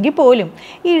മാറിയിട്ടുണ്ട്. എങ്കിൽ പോലും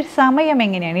ഈ സമയം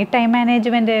എങ്ങനെയാണ്, ഈ ടൈം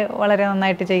മാനേജ്മെൻറ്റ് വളരെ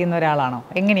നന്നായിട്ട് ചെയ്യുന്ന ഒരാളാണോ?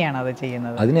 എങ്ങനെയാണ് അത്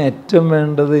ചെയ്യുന്നത്? അതിന് ഏറ്റവും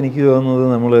വേണ്ടത് എനിക്ക് തോന്നുന്നത്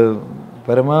നമ്മൾ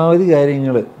പരമാവധി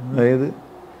കാര്യങ്ങൾ, അതായത്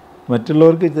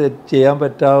മറ്റുള്ളവർക്ക് ചെയ്യാൻ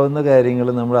പറ്റാവുന്ന കാര്യങ്ങൾ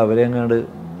നമ്മൾ അവരെ അങ്ങോട്ട്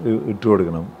ഇട്ട്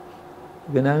കൊടുക്കണം.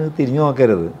 പിന്നെ അത് തിരിഞ്ഞു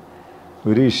നോക്കരുത്.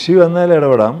 ഒരു ഇഷ്യൂ വന്നാൽ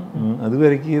ഇടപെടാം,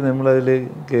 അതുവരയ്ക്ക് നമ്മളതിൽ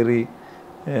കയറി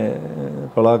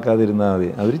കൊളാക്കാതിരുന്നാൽ മതി.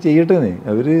 അവർ ചെയ്യട്ടെ,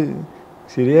 അവർ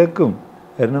ശരിയാക്കും.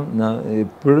 കാരണം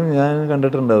എപ്പോഴും ഞാൻ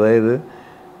കണ്ടിട്ടുണ്ട്, അതായത്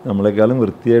നമ്മളെക്കാളും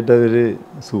വൃത്തിയായിട്ട് അവർ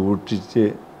സൂക്ഷിച്ച്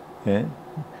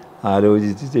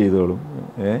ആലോചിച്ച് ചെയ്തോളും.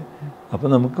 അപ്പം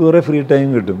നമുക്ക് കുറേ ഫ്രീ ടൈം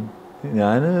കിട്ടും.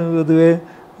 ഞാൻ പൊതുവേ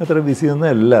അത്ര ബിസിയൊന്നും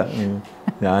അല്ല.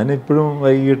 ഞാനിപ്പോഴും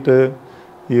വൈകിട്ട്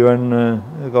ഈവൻ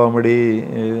കോമഡി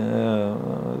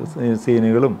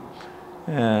സീനുകളും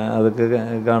അതൊക്കെ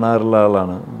കാണാറുള്ള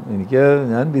ആളാണ്.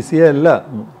 ഞാൻ ബിസിയല്ല.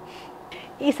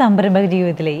 ഈ സംരംഭക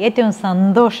ജീവിതത്തിലെ ഏറ്റവും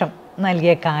സന്തോഷം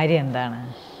നൽകിയ കാര്യം എന്താണ്?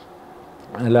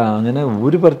 അല്ല, അങ്ങനെ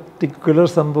ഒരു പർട്ടിക്കുലർ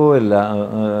സംഭവമല്ല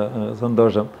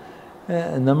സന്തോഷം.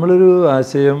 നമ്മളൊരു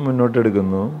ആശയം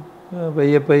മുന്നോട്ടെടുക്കുന്നു,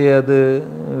 പയ്യെ അത്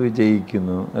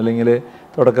വിജയിക്കുന്നു, അല്ലെങ്കിൽ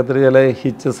തുടക്കത്തിൽ ചില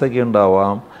ഹിച്ചസൊക്കെ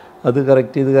ഉണ്ടാവാം, അത്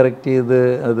കറക്റ്റ് ചെയ്ത്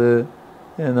അത്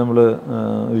നമ്മൾ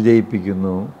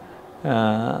വിജയിപ്പിക്കുന്നു.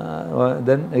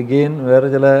 ദെൻ അഗെയിൻ വേറെ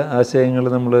ചില ആശയങ്ങൾ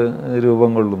നമ്മൾ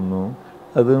രൂപം കൊള്ളുന്നു,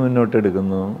 അത്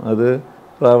മുന്നോട്ടെടുക്കുന്നു, അത്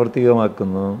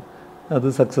പ്രാവർത്തികമാക്കുന്നു, അത്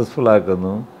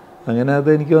സക്സസ്ഫുള്ളാക്കുന്നു. അങ്ങനെ അത്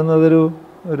എനിക്ക് തോന്നുന്നത്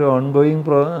ഒരു ഓൺഗോയിങ്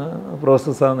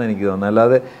പ്രോസസ്സാണെന്ന് എനിക്ക് തോന്നുന്നത്.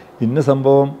 അല്ലാതെ ഇന്ന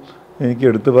സംഭവം എനിക്ക്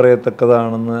എടുത്തു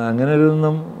പറയത്തക്കതാണെന്ന് അങ്ങനെ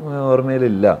ഒന്നും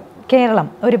ഓർമ്മയിലില്ല. കേരളം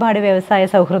ഒരുപാട് വ്യവസായ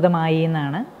സൗഹൃദമായി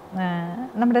എന്നാണ്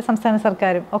നമ്മുടെ സംസ്ഥാന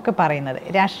സർക്കാരും ഒക്കെ പറയുന്നത്.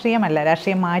 രാഷ്ട്രീയം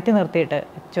മാറ്റി നിർത്തിയിട്ട്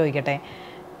ചോദിക്കട്ടെ,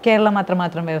 കേരളം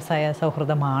അത്രമാത്രം വ്യവസായ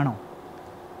സൗഹൃദമാണോ?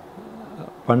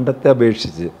 പണ്ടത്തെ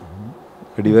അപേക്ഷിച്ച്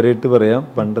അടിവരയിട്ട് പറയാം,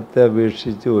 പണ്ടത്തെ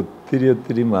അപേക്ഷിച്ച്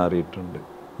ഒത്തിരി മാറിയിട്ടുണ്ട്.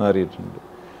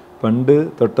 പണ്ട്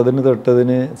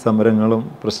തൊട്ടതിന് സമരങ്ങളും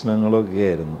പ്രശ്നങ്ങളും ഒക്കെ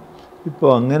ആയിരുന്നു.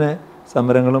 ഇപ്പോൾ അങ്ങനെ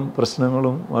സമരങ്ങളും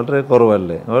പ്രശ്നങ്ങളും വളരെ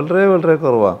കുറവല്ലേ, വളരെ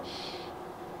കുറവാണ്.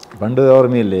 പണ്ട്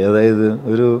ഓർമ്മയില്ലേ, അതായത്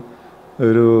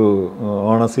ഒരു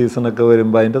ഓണ സീസണൊക്കെ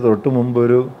വരുമ്പോൾ അതിൻ്റെ തൊട്ട് മുമ്പ്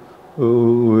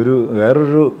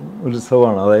വേറൊരു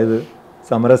ഉത്സവമാണ്, അതായത്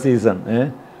സമര സീസൺ.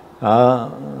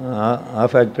 ആ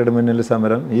ഫാക്ടറിയുടെ മുന്നിൽ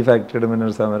സമരം, ഈ ഫാക്ടറിയുടെ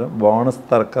മുന്നിൽ സമരം, ബോണസ്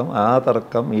തർക്കം,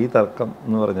 ഈ തർക്കം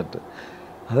എന്ന് പറഞ്ഞിട്ട്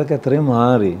അതൊക്കെ എത്രയും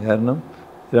മാറി. കാരണം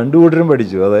രണ്ടു കൂട്ടരും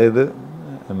പഠിച്ചു, അതായത്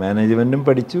മാനേജ്മെൻറ്റും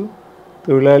പഠിച്ചു,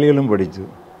 തൊഴിലാളികളും പഠിച്ചു,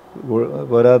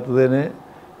 പോരാത്തതിന്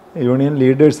യൂണിയൻ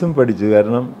ലീഡേഴ്സും പഠിച്ചു.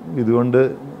 കാരണം ഇതുകൊണ്ട്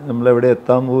നമ്മളെവിടെ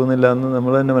എത്താൻ പോകുന്നില്ല എന്ന്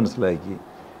നമ്മൾ തന്നെ മനസ്സിലാക്കി.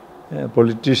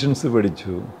 പൊളിറ്റീഷ്യൻസ്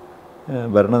പഠിച്ചു,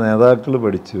 ഭരണ നേതാക്കൾ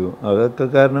പഠിച്ചു. അതൊക്കെ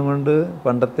കാരണം കൊണ്ട്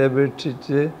പണ്ടത്തെ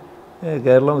അപേക്ഷിച്ച്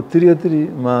കേരളം ഒത്തിരി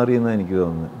മാറിയെന്നാണ് എനിക്ക്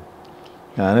തോന്നുന്നത്.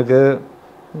 ഞാനൊക്കെ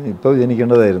ഇപ്പോൾ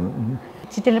ജനിക്കേണ്ടതായിരുന്നു.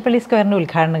 ചിറ്റിലപ്പള്ളി സ്ക്വയറിൻ്റെ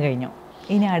ഉദ്ഘാടനം കഴിഞ്ഞു,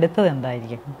 ഇനി അടുത്തത്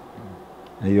എന്തായിരിക്കും?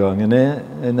 അയ്യോ, അങ്ങനെ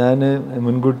ഞാൻ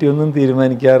മുൻകൂട്ടിയൊന്നും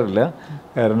തീരുമാനിക്കാറില്ല.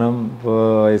 കാരണം ഇപ്പോൾ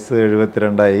വയസ്സ്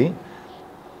 72ആയി.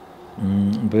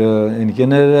 ഇപ്പോൾ എനിക്ക്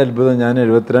തന്നെ ഒരു അത്ഭുതം, ഞാൻ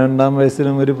 72ാം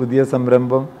വയസ്സിലും ഒരു പുതിയ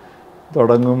സംരംഭം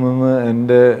തുടങ്ങുമെന്ന്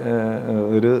എൻ്റെ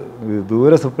ഒരു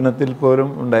ദൂര സ്വപ്നത്തിൽ പോലും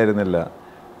ഉണ്ടായിരുന്നില്ല.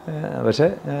 പക്ഷേ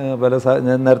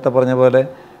ഞാൻ നേരത്തെ പറഞ്ഞ പോലെ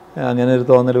അങ്ങനെ ഒരു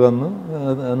തോന്നൽ വന്നു,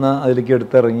 എന്നാൽ അതിലേക്ക്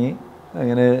എടുത്തിറങ്ങി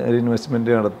അങ്ങനെ ഒരു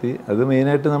ഇൻവെസ്റ്റ്മെൻറ്റ് നടത്തി. അത്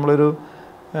മെയിനായിട്ട് നമ്മളൊരു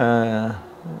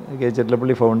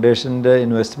ചിറ്റിലപ്പള്ളി ഫൗണ്ടേഷൻ്റെ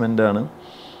ഇൻവെസ്റ്റ്മെൻറ്റാണ്.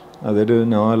 അതൊരു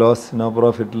നോ ലോസ് നോ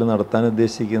പ്രോഫിറ്റിൽ നടത്താൻ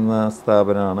ഉദ്ദേശിക്കുന്ന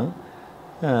സ്ഥാപനമാണ്.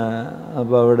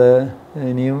 അപ്പോൾ അവിടെ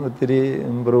ഇനിയും ഒത്തിരി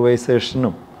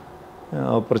ഇമ്പ്രൂവൈസേഷനും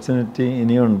ഓപ്പർച്യൂണിറ്റി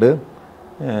ഇനിയുണ്ട്.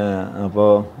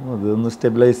 അപ്പോൾ അതൊന്ന്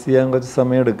സ്റ്റെബിലൈസ് ചെയ്യാൻ കുറച്ച്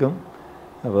സമയമെടുക്കും.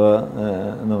 അപ്പോൾ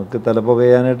നമുക്ക്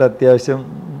തലപുകയാനായിട്ട് അത്യാവശ്യം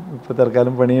ഇപ്പോൾ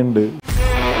തൽക്കാലം പണിയുണ്ട്.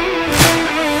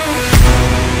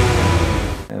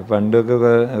 പണ്ടൊക്കെ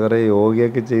കുറേ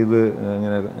യോഗയൊക്കെ ചെയ്ത്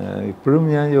അങ്ങനെ, ഇപ്പോഴും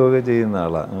ഞാൻ യോഗ ചെയ്യുന്ന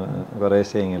ആളാണ്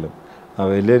കുറേശ്ശെയെങ്കിലും.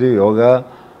 വലിയൊരു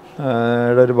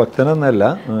യോഗയുടെ ഒരു ഭക്തനൊന്നല്ല.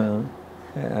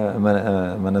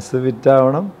 മനസ്സ്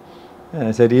ഫിറ്റാവണം,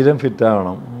 ശരീരം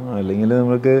ഫിറ്റാവണം. അല്ലെങ്കിൽ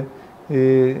നമുക്ക് ഈ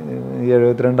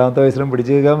 72ാമത്തെ വയസ്സിലും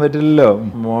പിടിച്ചു നിൽക്കാൻ പറ്റില്ലല്ലോ.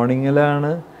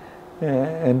 മോർണിംഗിലാണ്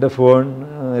എൻ്റെ ഫോൺ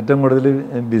ഏറ്റവും കൂടുതൽ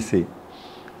ബിസി.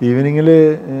 ഈവനിങ്ങിൽ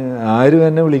ആരും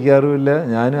എന്നെ വിളിക്കാറുമില്ല,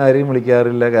 ഞാനും ആരെയും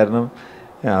വിളിക്കാറില്ല. കാരണം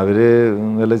അവർ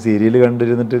വല്ല സീരിയൽ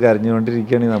കണ്ടിരുന്നിട്ട്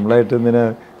കരഞ്ഞുകൊണ്ടിരിക്കുകയാണെങ്കിൽ നമ്മളായിട്ട് ഇങ്ങനെ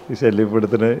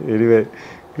ശല്യപ്പെടുത്തുന്നത്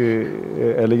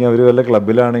അല്ലെങ്കിൽ അവർ വല്ല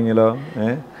ക്ലബിലാണെങ്കിലോ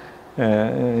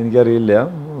എനിക്കറിയില്ല.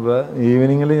 അപ്പോൾ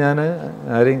ഈവനിങ്ങിൽ ഞാൻ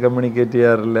ആരെയും കമ്മ്യൂണിക്കേറ്റ്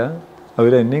ചെയ്യാറില്ല,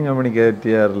 അവരെന്നെയും കമ്മ്യൂണിക്കേറ്റ്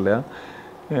ചെയ്യാറില്ല.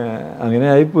 അങ്ങനെ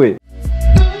ആയിപ്പോയി.